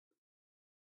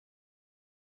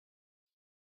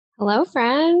Hello,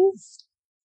 friends.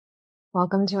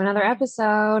 Welcome to another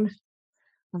episode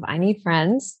of I Need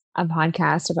Friends, a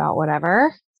podcast about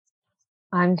whatever.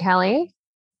 I'm Kelly.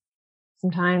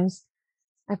 Sometimes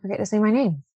I forget to say my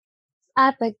name.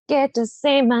 I forget to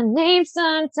say my name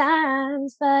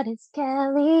sometimes, but it's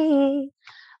Kelly.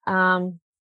 Um,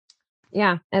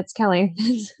 yeah, it's Kelly.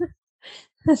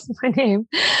 That's my name.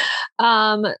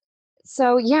 Um,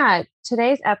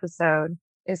 today's episode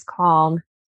is called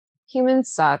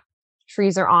Humans Suck,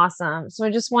 Trees Are Awesome. So I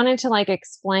just wanted to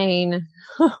explain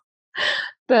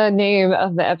the name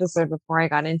of the episode before I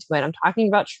got into it. I'm talking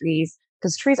about trees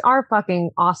because trees are fucking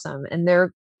awesome and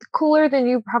they're cooler than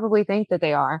you probably think that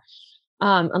they are.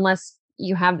 Unless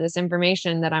you have this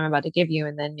information that I'm about to give you,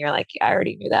 and then you're like, yeah, I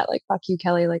already knew that. Like, fuck you,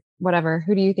 Kelly. Like, whatever.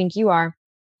 Who do you think you are?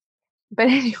 But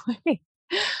anyway,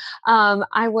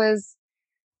 I was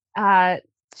uh,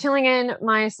 chilling in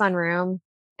my sunroom.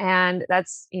 And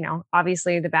that's,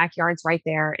 obviously the backyard's right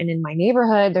there. And in my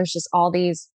neighborhood, there's just all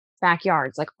these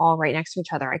backyards, like all right next to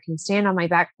each other. I can stand on my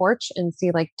back porch and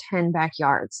see like 10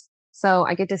 backyards. So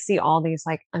I get to see all these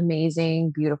like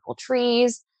amazing, beautiful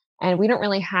trees. And we don't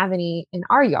really have any in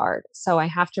our yard. So I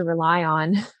have to rely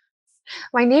on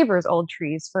my neighbor's old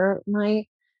trees for my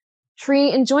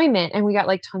tree enjoyment. And we got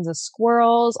like tons of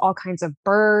squirrels, all kinds of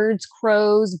birds,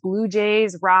 crows, blue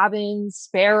jays, robins,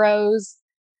 sparrows.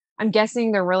 I'm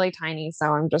guessing they're really tiny, so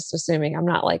I'm just assuming I'm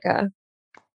not like an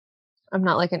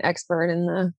expert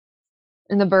in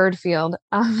the bird field.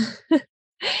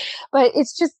 But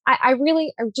it's just I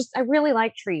really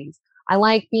like trees. I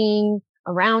like being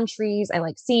around trees. I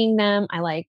like seeing them. I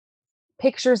like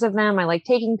pictures of them. I like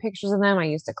taking pictures of them. I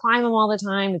used to climb them all the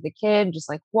time as a kid, just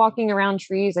like walking around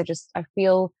trees. I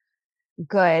feel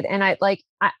good. And I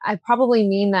probably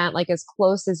mean that like as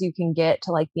close as you can get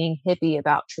to like being hippie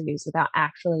about trees without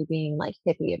actually being like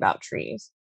hippie about trees.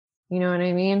 You know what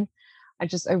I mean? I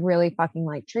really fucking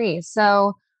like trees.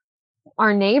 So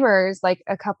our neighbors, like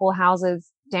a couple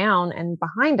houses down and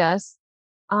behind us,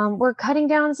 were cutting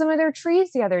down some of their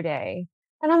trees the other day.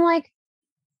 And I'm like,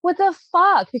 what the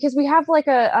fuck? Because we have like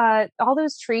all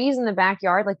those trees in the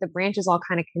backyard, like the branches all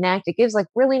kind of connect. It gives like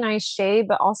really nice shade,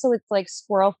 but also it's like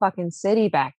squirrel fucking city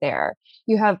back there.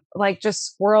 You have like just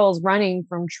squirrels running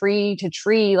from tree to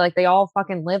tree, like they all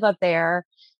fucking live up there.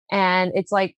 And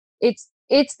it's like it's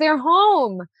their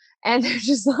home. And they're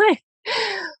just like,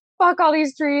 fuck all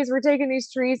these trees. We're taking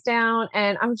these trees down.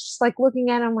 And I'm just like looking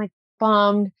at them like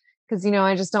bummed because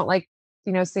I just don't like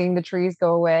seeing the trees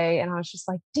go away. And I was just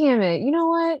like, damn it, you know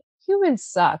what? Humans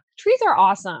suck. Trees are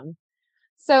awesome.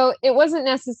 So it wasn't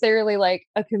necessarily like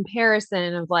a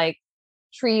comparison of like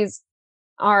trees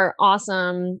are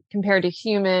awesome compared to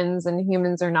humans and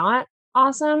humans are not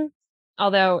awesome.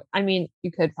 Although, I mean,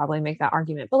 you could probably make that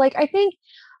argument. But like I think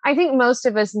most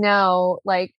of us know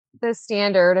like the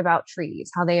standard about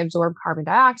trees, how they absorb carbon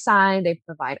dioxide, they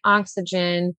provide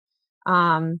oxygen.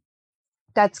 Um,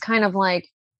 that's kind of like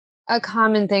a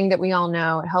common thing that we all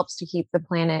know. It helps to keep the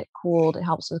planet cooled. It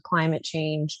helps with climate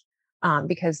change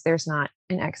because there's not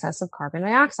an excess of carbon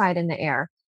dioxide in the air.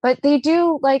 But they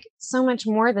do like so much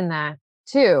more than that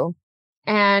too.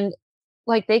 And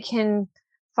like they can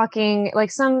fucking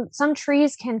like some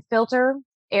trees can filter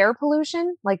air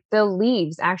pollution. Like the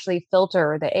leaves actually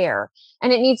filter the air.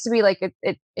 And it needs to be like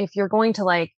if you're going to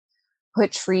like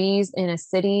put trees in a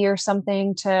city or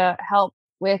something to help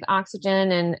with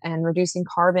oxygen and reducing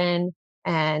carbon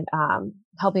and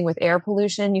helping with air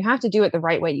pollution, you have to do it the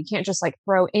right way. You can't just like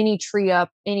throw any tree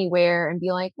up anywhere and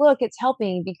be like, look, it's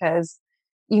helping, because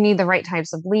you need the right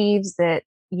types of leaves that,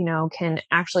 can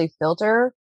actually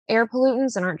filter air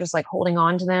pollutants and aren't just like holding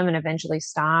on to them and eventually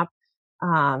stop.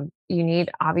 You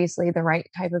need obviously the right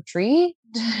type of tree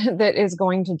that is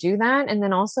going to do that. And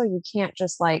then also you can't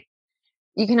just like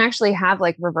you can actually have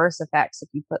like reverse effects if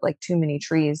you put like too many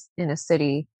trees in a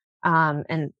city.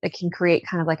 And it can create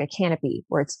kind of like a canopy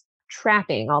where it's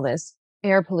trapping all this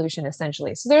air pollution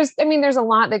essentially. So there's a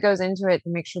lot that goes into it to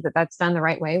make sure that that's done the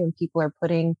right way when people are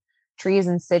putting trees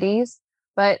in cities.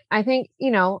 But I think,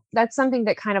 that's something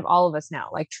that kind of all of us know,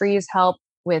 like trees help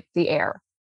with the air.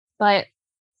 But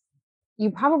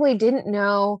you probably didn't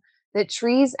know that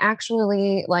trees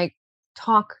actually like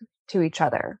talk to each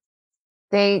other.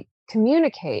 They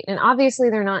communicate. And obviously,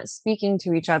 they're not speaking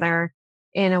to each other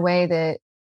in a way that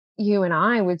you and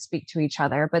I would speak to each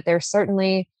other, but they're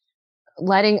certainly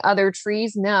letting other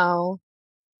trees know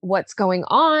what's going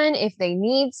on, if they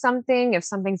need something, if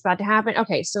something's about to happen.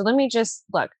 Okay, so let me just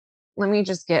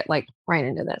get like right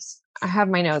into this. I have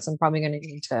my notes. I'm probably going to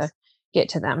need to get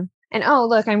to them. And oh,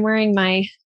 look, I'm wearing my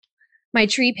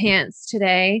tree pants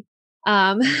today.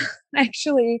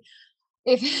 Actually,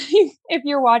 if if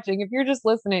you're watching, if you're just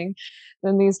listening,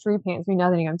 then these tree pants mean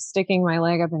nothing. I'm sticking my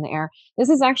leg up in the air. This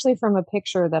is actually from a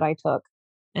picture that I took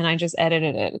and I just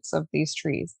edited it. It's of these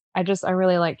trees. I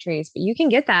really like trees, but you can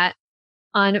get that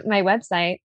on my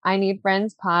website,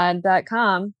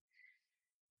 ineedfriendspod.com.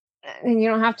 And you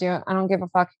don't have to. I don't give a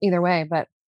fuck either way, but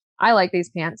I like these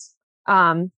pants.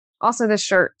 Also this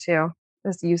shirt too.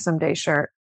 This You Someday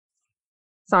shirt.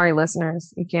 Sorry,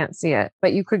 listeners, you can't see it,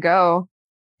 but you could go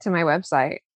to my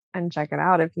website and check it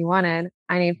out if you wanted.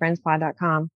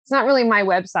 ineedfriendspod.com. It's not really my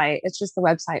website. It's just the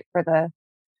website for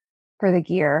the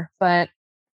gear, but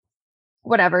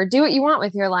whatever, do what you want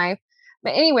with your life.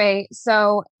 But anyway,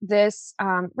 so this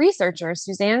researcher,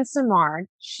 Suzanne Simard,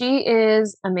 she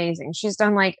is amazing. She's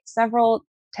done like several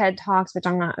TED Talks, which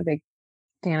I'm not a big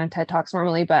fan of TED Talks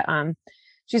normally, but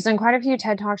she's done quite a few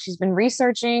TED Talks. She's been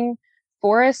researching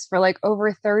forests for like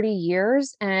over 30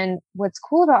 years. And what's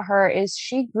cool about her is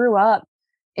she grew up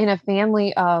in a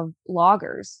family of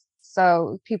loggers.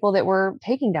 So people that were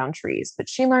taking down trees, but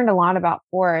she learned a lot about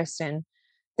forest, and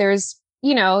there's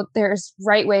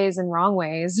right ways and wrong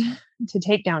ways to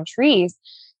take down trees.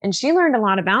 And she learned a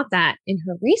lot about that in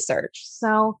her research.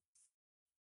 So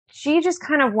she just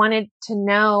kind of wanted to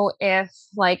know if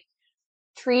like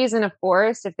trees in a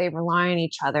forest, if they rely on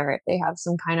each other, if they have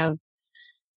some kind of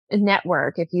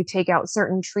network, if you take out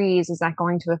certain trees, is that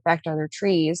going to affect other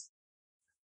trees?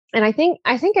 And I think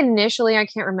initially, I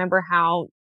can't remember how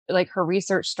like her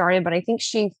research started, but I think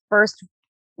she first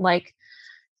like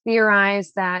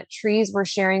theorized that trees were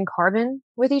sharing carbon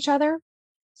with each other.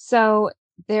 So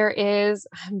there is,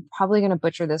 I'm probably going to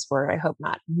butcher this word, I hope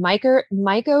not,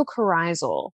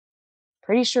 mycorrhizal,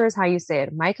 pretty sure is how you say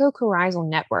it, mycorrhizal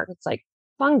network. It's like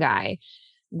fungi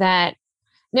that,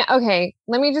 now, okay,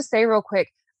 let me just say real quick,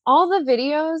 all the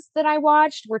videos that I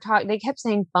watched they kept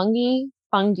saying fungi,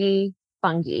 fungi,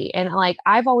 fungi. And like,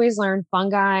 I've always learned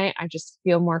fungi. I just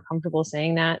feel more comfortable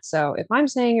saying that. So if I'm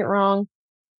saying it wrong,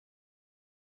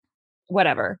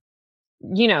 whatever,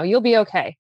 you'll be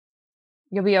okay.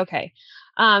 You'll be okay.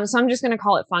 So I'm just going to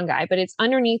call it fungi, but it's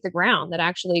underneath the ground that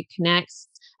actually connects.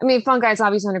 I mean, fungi is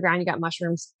obviously underground. You got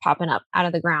mushrooms popping up out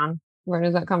of the ground. Where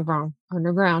does that come from?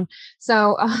 Underground.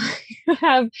 So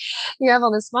you have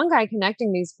all this fungi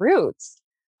connecting these roots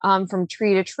from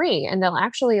tree to tree, and they'll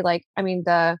actually like, I mean,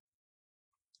 the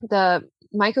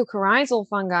mycorrhizal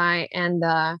fungi and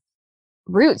the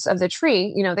roots of the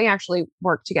tree, they actually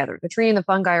work together. The tree and the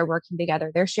fungi are working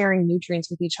together. They're sharing nutrients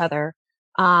with each other.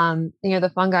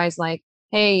 The fungi is like,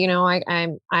 hey,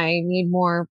 I need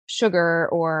more sugar,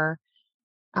 or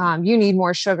you need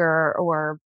more sugar,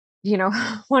 or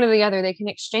one or the other. They can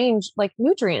exchange like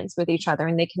nutrients with each other,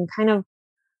 and they can kind of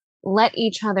let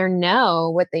each other know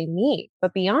what they need.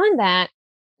 But beyond that,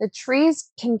 the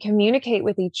trees can communicate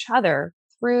with each other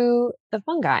through the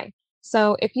fungi.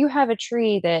 So if you have a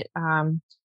tree that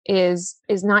is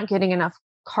not getting enough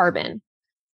carbon,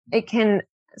 it can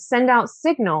send out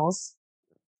signals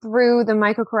through the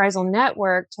mycorrhizal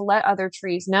network to let other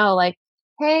trees know, like,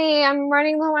 hey, I'm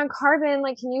running low on carbon.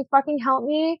 Like, can you fucking help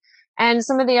me? And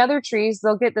some of the other trees,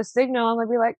 they'll get the signal and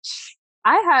they'll be like,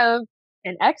 I have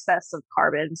an excess of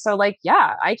carbon. So like,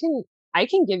 yeah, I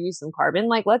can give you some carbon.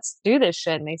 Like, let's do this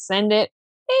shit. And they send it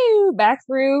back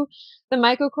through the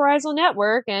mycorrhizal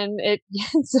network, and it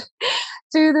gets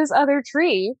to this other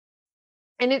tree.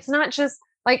 And it's not just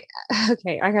like,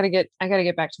 okay, I gotta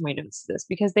get back to my notes to this,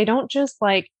 because they don't just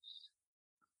like,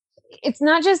 it's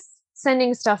not just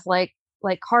sending stuff like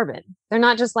carbon. They're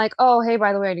not just like, oh, hey,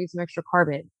 by the way, I need some extra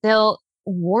carbon. They'll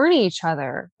warn each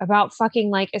other about fucking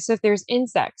like, as if there's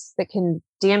insects that can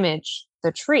damage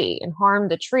the tree and harm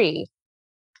the tree.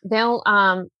 They'll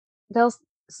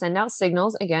send out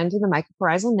signals again to the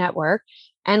mycorrhizal network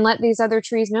and let these other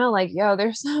trees know, like, yo,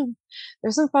 there's some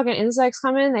fucking insects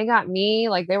coming. They got me,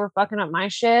 like they were fucking up my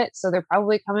shit. So they're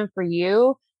probably coming for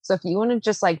you. So if you want to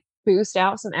just like boost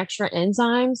out some extra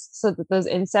enzymes so that those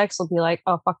insects will be like,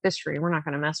 oh, fuck this tree, we're not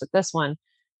going to mess with this one.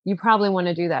 You probably want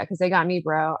to do that because they got me,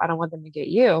 bro. I don't want them to get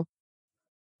you.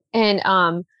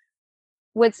 And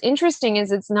what's interesting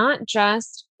is it's not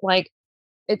just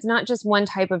one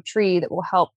type of tree that will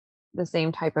help the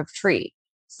same type of tree.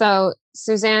 So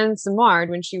Suzanne Simard,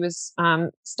 when she was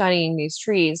studying these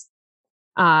trees,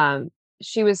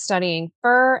 she was studying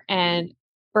fir and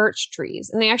birch trees,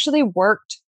 and they actually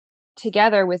worked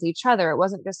together with each other. It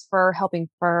wasn't just fir helping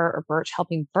fir or birch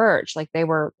helping birch. Like they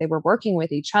were working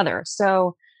with each other.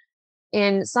 So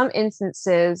in some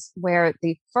instances where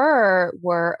the fir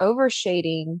were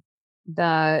overshading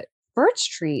the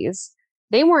birch trees,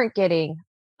 they weren't getting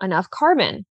enough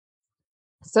carbon.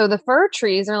 So the fir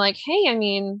trees are like, hey, I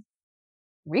mean,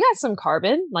 we got some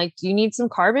carbon. Like, do you need some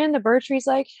carbon? The birch tree's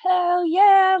like, hell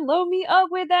yeah, load me up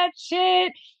with that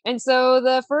shit. And so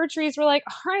the fir trees were like,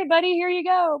 all right, buddy, here you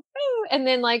go. Boo. And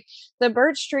then like the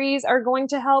birch trees are going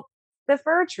to help the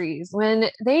fir trees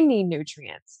when they need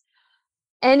nutrients.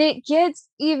 And it gets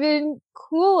even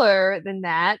cooler than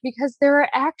that because there are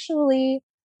actually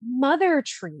mother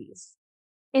trees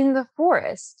in the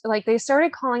forest. Like they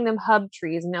started calling them hub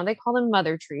trees and now they call them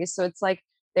mother trees. So it's like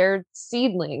they're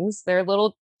seedlings, they're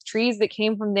little trees that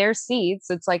came from their seeds.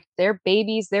 So it's like their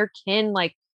babies, their kin,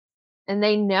 like, and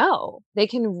they know they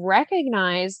can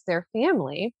recognize their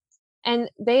family and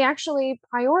they actually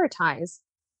prioritize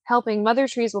helping. Mother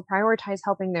trees will prioritize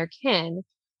helping their kin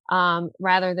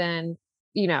rather than,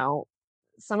 you know,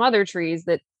 some other trees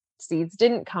that seeds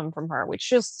didn't come from her, which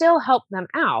she'll still help them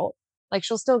out. Like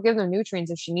she'll still give them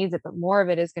nutrients if she needs it, but more of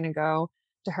it is going to go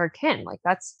to her kin. Like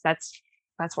that's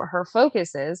what her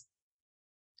focus is.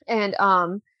 And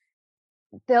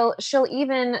she'll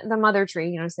even the mother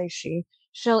tree, you know, say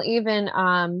she'll even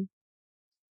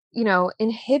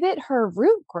inhibit her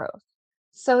root growth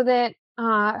so that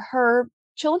her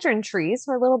children trees,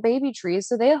 her little baby trees,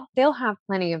 so they'll have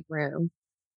plenty of room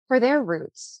for their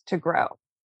roots to grow.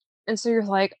 And so you're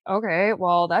like, okay,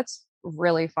 well, that's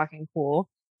really fucking cool.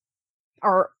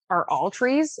 Are all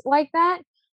trees like that?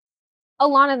 A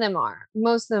lot of them are.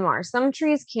 Most of them are. Some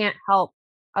trees can't help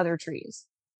other trees.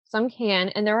 Some can,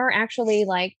 and there are actually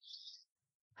like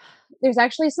there's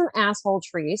actually some asshole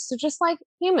trees. So just like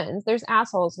humans, there's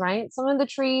assholes, right? Some of the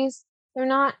trees, they're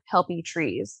not healthy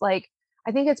trees. Like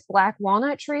I think it's black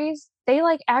walnut trees. They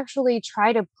like actually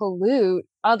try to pollute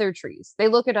other trees. They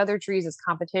look at other trees as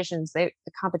competitions. They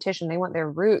want their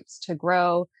roots to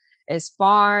grow as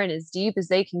far and as deep as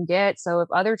they can get. So if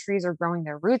other trees are growing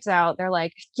their roots out, they're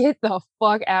like, get the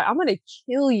fuck out. I'm gonna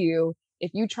kill you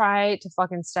if you try to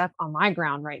fucking step on my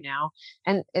ground right now.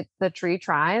 And the tree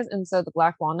tries, and so the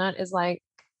black walnut is like,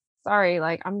 sorry,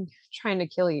 like I'm trying to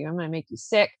kill you, I'm going to make you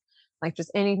sick, like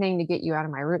just anything to get you out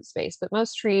of my root space. But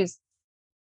most trees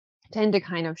tend to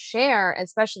kind of share,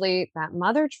 especially that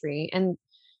mother tree. And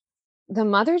the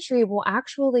mother tree will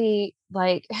actually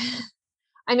like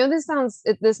I know this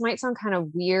might sound kind of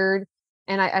weird,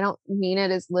 and I don't mean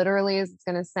it as literally as it's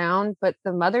going to sound, but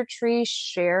the mother tree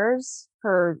shares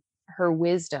her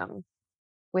wisdom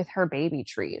with her baby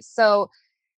trees. So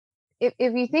if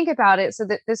you think about it, so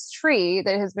that this tree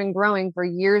that has been growing for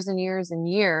years and years and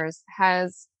years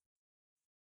has,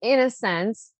 in a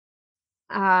sense,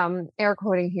 air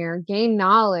quoting here, gained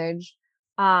knowledge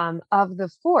of the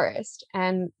forest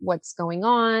and what's going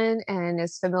on, and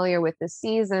is familiar with the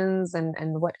seasons and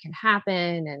what can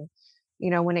happen, and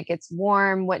when it gets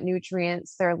warm, what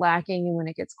nutrients they're lacking, and when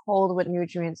it gets cold, what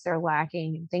nutrients they're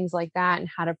lacking, and things like that, and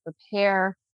how to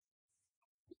prepare.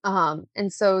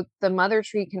 And so the mother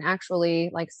tree can actually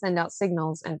like send out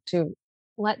signals and to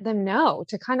let them know,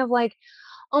 to kind of like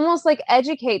almost like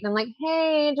educate them, like,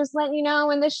 hey, just letting you know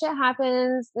when this shit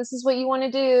happens, this is what you want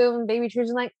to do. And baby trees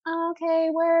are like, okay,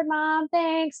 word, mom,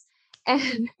 thanks.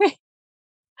 And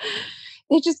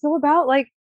they just go about like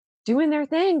doing their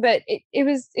thing. But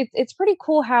it's pretty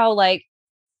cool how like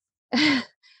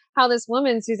how this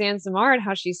woman Suzanne Simard,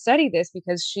 how she studied this,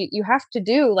 because you have to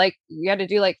do like you got to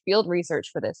do like field research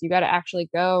for this. You got to actually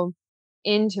go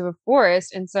into a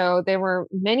forest, and so there were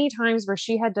many times where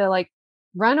she had to like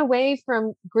run away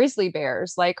from grizzly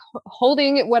bears, like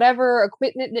holding whatever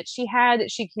equipment that she had that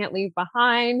she can't leave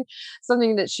behind,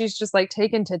 something that she's just like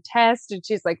taken to test, and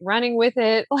she's like running with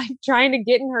it, like trying to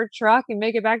get in her truck and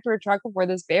make it back to her truck before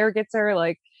this bear gets her.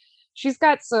 Like she's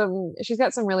got some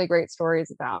really great stories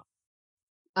about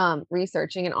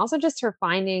researching, and also just her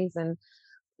findings. And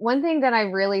one thing that I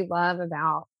really love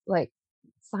about like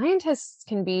scientists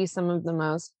can be some of the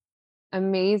most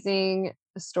amazing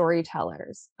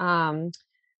storytellers.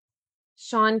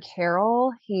 Sean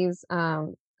Carroll, he's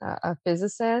a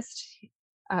physicist,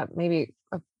 maybe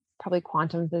probably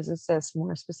quantum physicist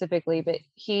more specifically, but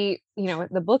he,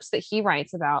 the books that he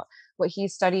writes about what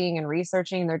he's studying and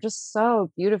researching, they're just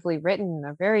so beautifully written.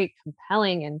 They're very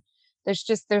compelling, and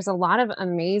there's a lot of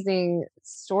amazing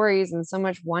stories and so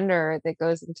much wonder that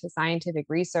goes into scientific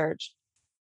research.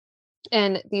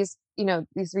 And these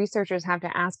researchers have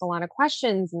to ask a lot of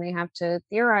questions, and they have to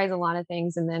theorize a lot of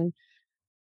things, and then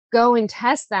go and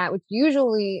test that, which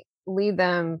usually lead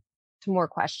them to more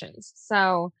questions.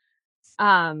 So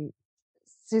um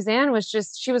Suzanne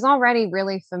she was already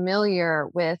really familiar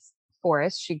with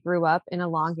forests. She grew up in a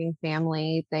logging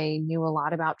family. They knew a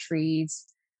lot about trees.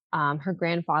 Her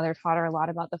grandfather taught her a lot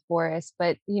about the forest,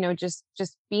 but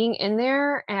just being in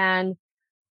there and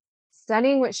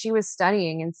studying what she was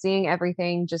studying and seeing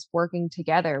everything just working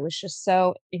together was just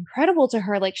so incredible to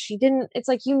her. Like she didn't, it's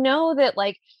like, that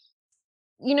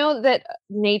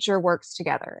nature works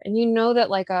together, and that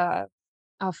like a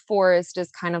forest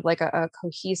is kind of like a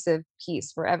cohesive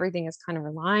piece where everything is kind of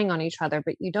relying on each other,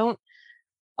 but you don't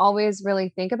always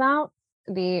really think about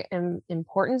the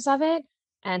importance of it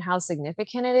and how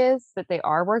significant it is that they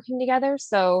are working together.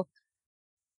 So,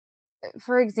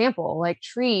 for example, like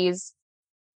trees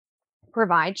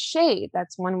provide shade.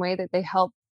 That's one way that they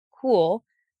help cool.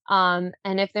 And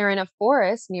if they're in a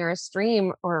forest near a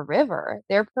stream or a river,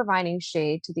 they're providing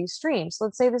shade to these streams. So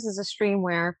let's say this is a stream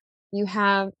where you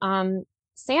have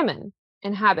salmon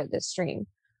inhabit this stream.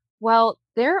 Well,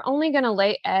 they're only going to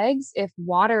lay eggs if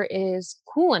water is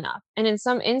cool enough. And in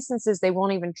some instances, they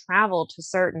won't even travel to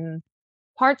certain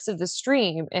parts of the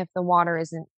stream if the water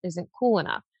isn't cool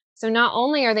enough. So not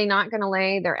only are they not going to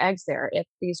lay their eggs there if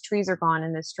these trees are gone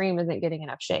and the stream isn't getting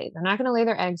enough shade, they're not going to lay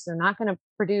their eggs, they're not going to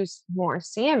produce more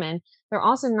salmon. They're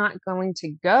also not going to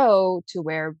go to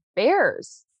where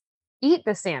bears eat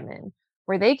the salmon,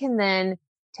 where they can then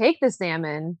take the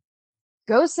salmon,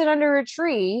 go sit under a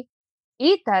tree,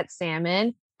 eat that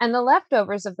salmon, and the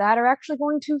leftovers of that are actually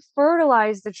going to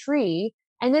fertilize the tree.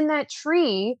 And then that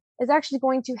tree is actually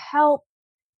going to help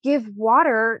give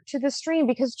water to the stream,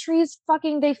 because trees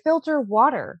they filter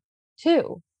water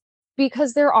too,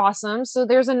 because they're awesome. So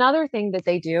there's another thing that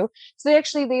they do. So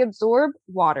they absorb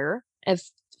water and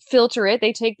filter it.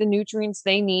 They take the nutrients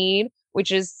they need,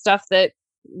 which is stuff that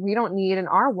we don't need in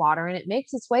our water, and it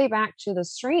makes its way back to the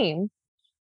stream.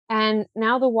 And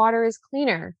now the water is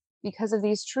cleaner because of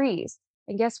these trees.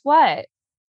 And guess what?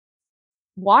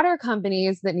 Water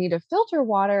companies that need to filter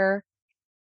water,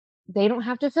 they don't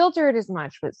have to filter it as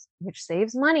much, which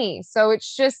saves money. So it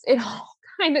all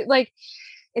kind of like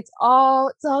it's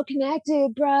all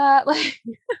connected, bruh. Like,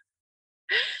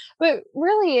 but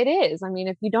really it is. I mean,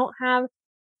 if you don't have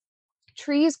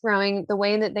trees growing the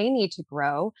way that they need to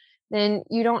grow, then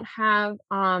you don't have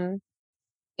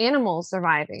animals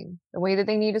surviving the way that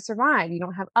they need to survive. You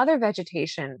don't have other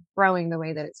vegetation growing the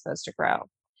way that it's supposed to grow.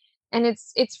 And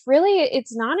it's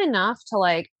not enough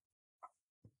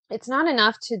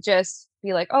to just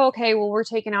be like, oh, okay, well, we're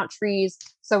taking out trees,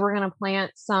 so we're going to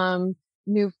plant some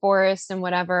new forests and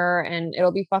whatever, and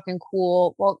it'll be fucking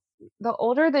cool. Well, the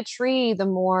older the tree, the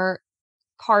more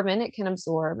carbon it can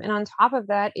absorb. And on top of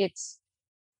that,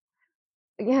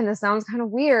 again, this sounds kind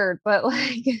of weird, but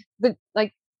the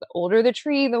older the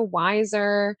tree, the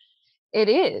wiser it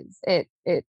is.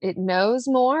 It knows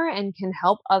more and can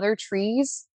help other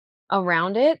trees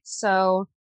around it. So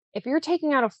if you're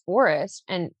taking out a forest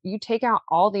and you take out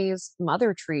all these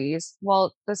mother trees,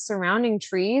 well, the surrounding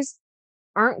trees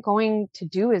aren't going to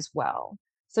do as well.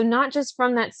 So not just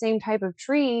from that same type of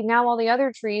tree, now all the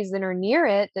other trees that are near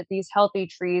it that these healthy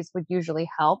trees would usually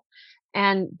help.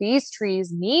 And these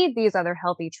trees need these other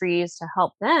healthy trees to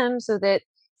help them, so that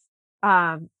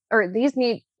or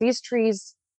these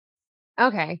trees.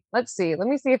 Okay, let's see. Let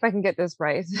me see if I can get this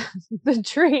right. The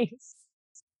trees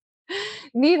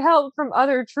need help from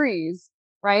other trees,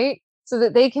 right? So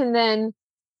that they can then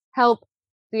help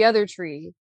the other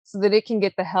tree, so that it can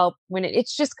get the help when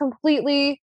it's just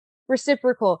completely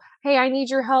reciprocal. Hey, I need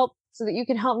your help so that you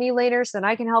can help me later, so that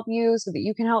I can help you, so that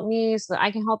you can help me, so that I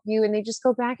can help you. And they just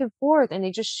go back and forth, and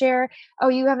they just share. Oh,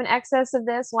 you have an excess of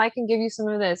this? Well, I can give you some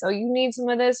of this. Oh, you need some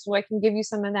of this? Well, I can give you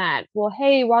some of that. Well,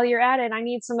 hey, while you're at it, I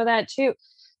need some of that too.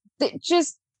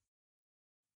 Just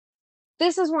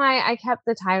this is why I kept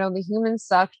the title "The Humans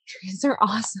Suck, Trees Are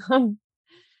Awesome."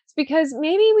 It's because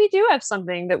maybe we do have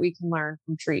something that we can learn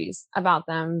from trees about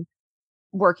them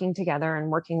working together and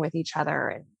working with each other,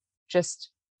 and just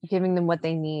giving them what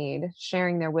they need,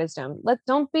 sharing their wisdom.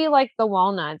 Don't be like the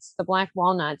walnuts, the black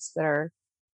walnuts that are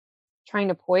trying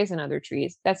to poison other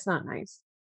trees. That's not nice.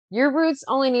 Your roots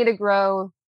only need to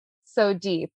grow so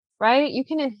deep, right? You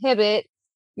can inhibit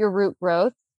your root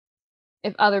growth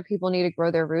if other people need to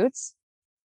grow their roots.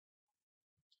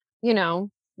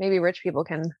 Maybe rich people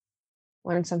can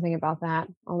learn something about that.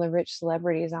 All the rich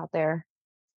celebrities out there.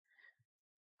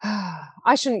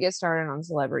 I shouldn't get started on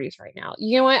celebrities right now.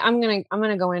 You know what? I'm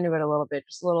gonna go into it a little bit.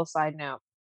 Just a little side note.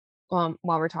 While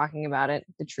we're talking about it,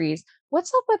 the trees.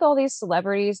 What's up with all these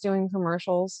celebrities doing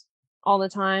commercials all the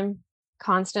time,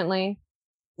 constantly?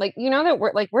 Like,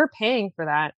 that we're paying for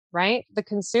that, right? The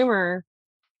consumer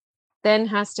then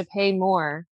has to pay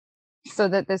more, so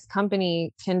that this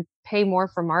company can pay more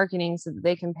for marketing, so that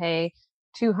they can pay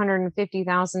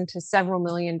 250,000 to several $1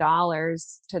 million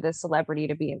to the celebrity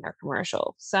to be in their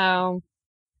commercial. So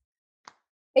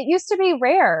It used to be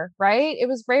rare, right? It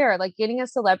was rare. Like getting a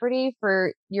celebrity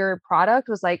for your product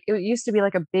was like it used to be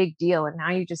like a big deal, and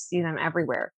now you just see them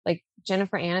everywhere. Like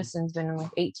Jennifer Aniston's been in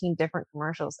like 18 different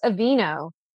commercials.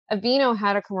 Aveeno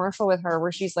had a commercial with her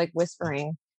where she's like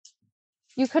whispering.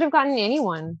 You could have gotten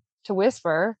anyone to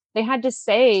whisper. They had to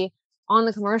say on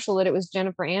the commercial that it was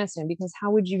Jennifer Aniston because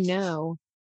how would you know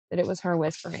that it was her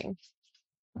whispering?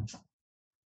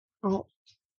 Oh,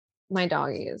 my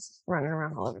doggy is running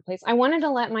around all over the place. I wanted to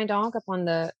let my dog up on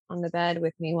the bed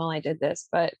with me while I did this,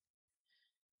 but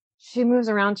she moves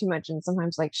around too much and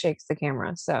sometimes like shakes the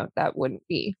camera. So that wouldn't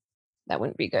be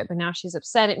good. But now she's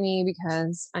upset at me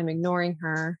because I'm ignoring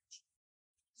her.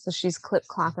 So she's clip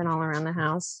clopping all around the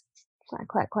house. Clack,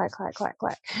 clack, clack, clack, clack,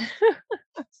 clack.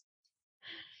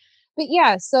 But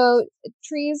yeah, so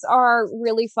trees are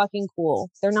really fucking cool.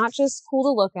 They're not just cool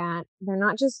to look at. They're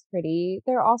not just pretty.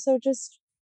 They're also just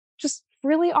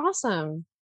really awesome.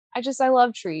 I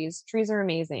love trees. Trees are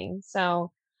amazing.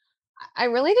 So I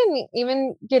really didn't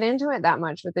even get into it that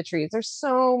much with the trees. There's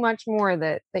so much more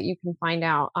that you can find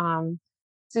out.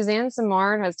 Suzanne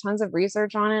Simard has tons of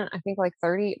research on it. I think like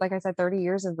 30, like I said, 30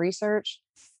 years of research.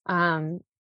 Um,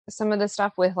 some of the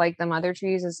stuff with like the mother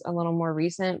trees is a little more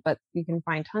recent, but you can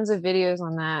find tons of videos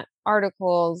on that,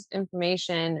 articles,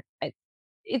 information.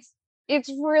 It's it's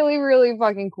really, really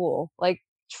fucking cool. Like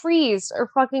trees are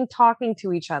fucking talking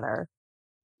to each other.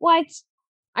 What?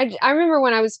 I remember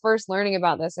when I was first learning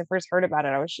about this, I first heard about it,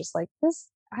 I was just like, "This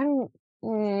I don't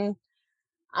mm,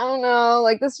 I don't know,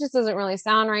 like, this just doesn't really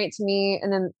sound right to me,"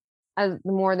 and then as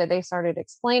the more that they started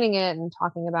explaining it and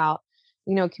talking about,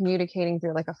 communicating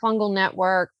through, like, a fungal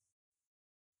network,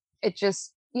 it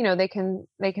just they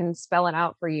can spell it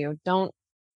out for you. Don't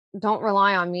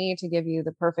rely on me to give you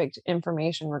the perfect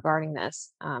information regarding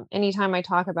this. Anytime I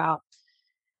talk about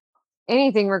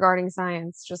anything regarding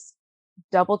science, just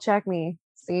double check me,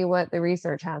 see what the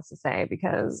research has to say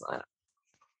because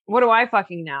what do I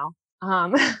fucking know?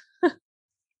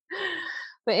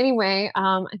 But anyway,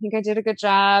 I think I did a good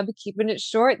job keeping it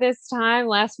short this time.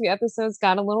 Last few episodes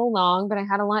got a little long, but I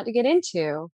had a lot to get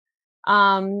into.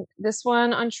 This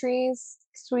one on trees,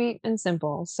 sweet and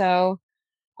simple. So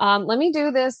let me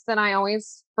do this that I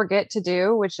always forget to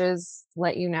do, which is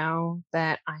let you know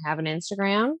that I have an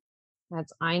Instagram.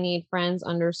 That's I need friends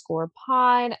underscore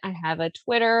pod. I have a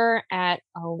Twitter at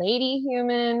a lady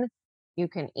human. You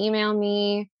can email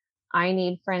me. I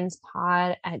need friends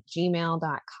pod at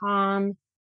gmail.com.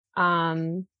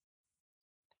 Um,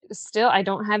 Still, I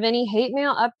don't have any hate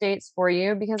mail updates for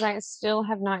you because I still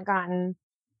have not gotten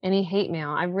any hate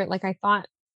mail. Like I thought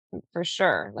for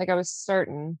sure, like I was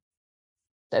certain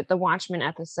that the Watchmen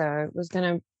episode was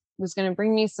gonna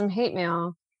bring me some hate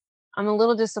mail. I'm a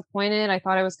little disappointed. I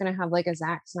thought I was gonna have like a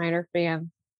Zack Snyder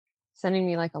fan sending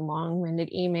me like a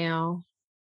long-winded email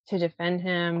to defend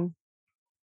him.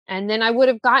 And then I would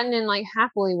have gotten in like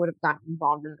happily would have gotten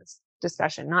involved in this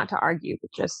discussion, not to argue,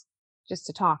 but just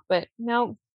to talk. But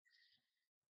no,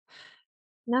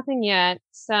 nothing yet.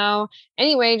 So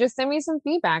anyway, just send me some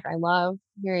feedback. I love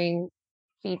hearing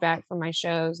feedback from my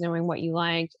shows, knowing what you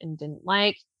liked and didn't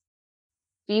like.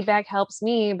 Feedback helps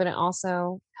me, but it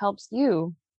also helps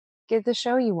you get the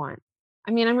show you want.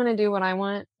 I mean, I'm going to do what I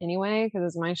want anyway because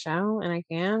it's my show and I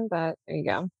can, but there you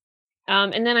go.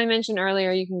 And then I mentioned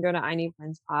earlier, you can go to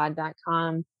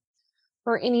ineedfriendspod.com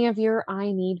for any of your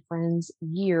I Need Friends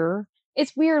gear.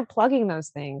 It's weird plugging those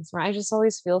things, right? I just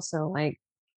always feel so like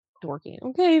dorky.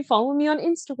 Okay, follow me on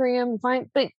Instagram. Fine,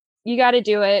 but you got to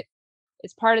do it.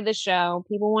 It's part of the show.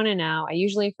 People want to know. I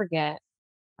usually forget.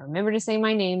 I remember to say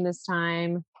my name this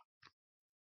time.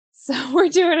 So we're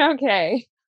doing okay.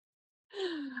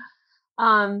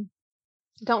 Um,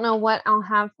 don't know what I'll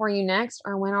have for you next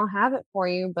or when I'll have it for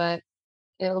you, but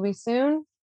it'll be soon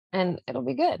and it'll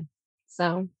be good.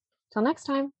 So, till next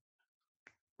time.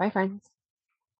 Bye, friends.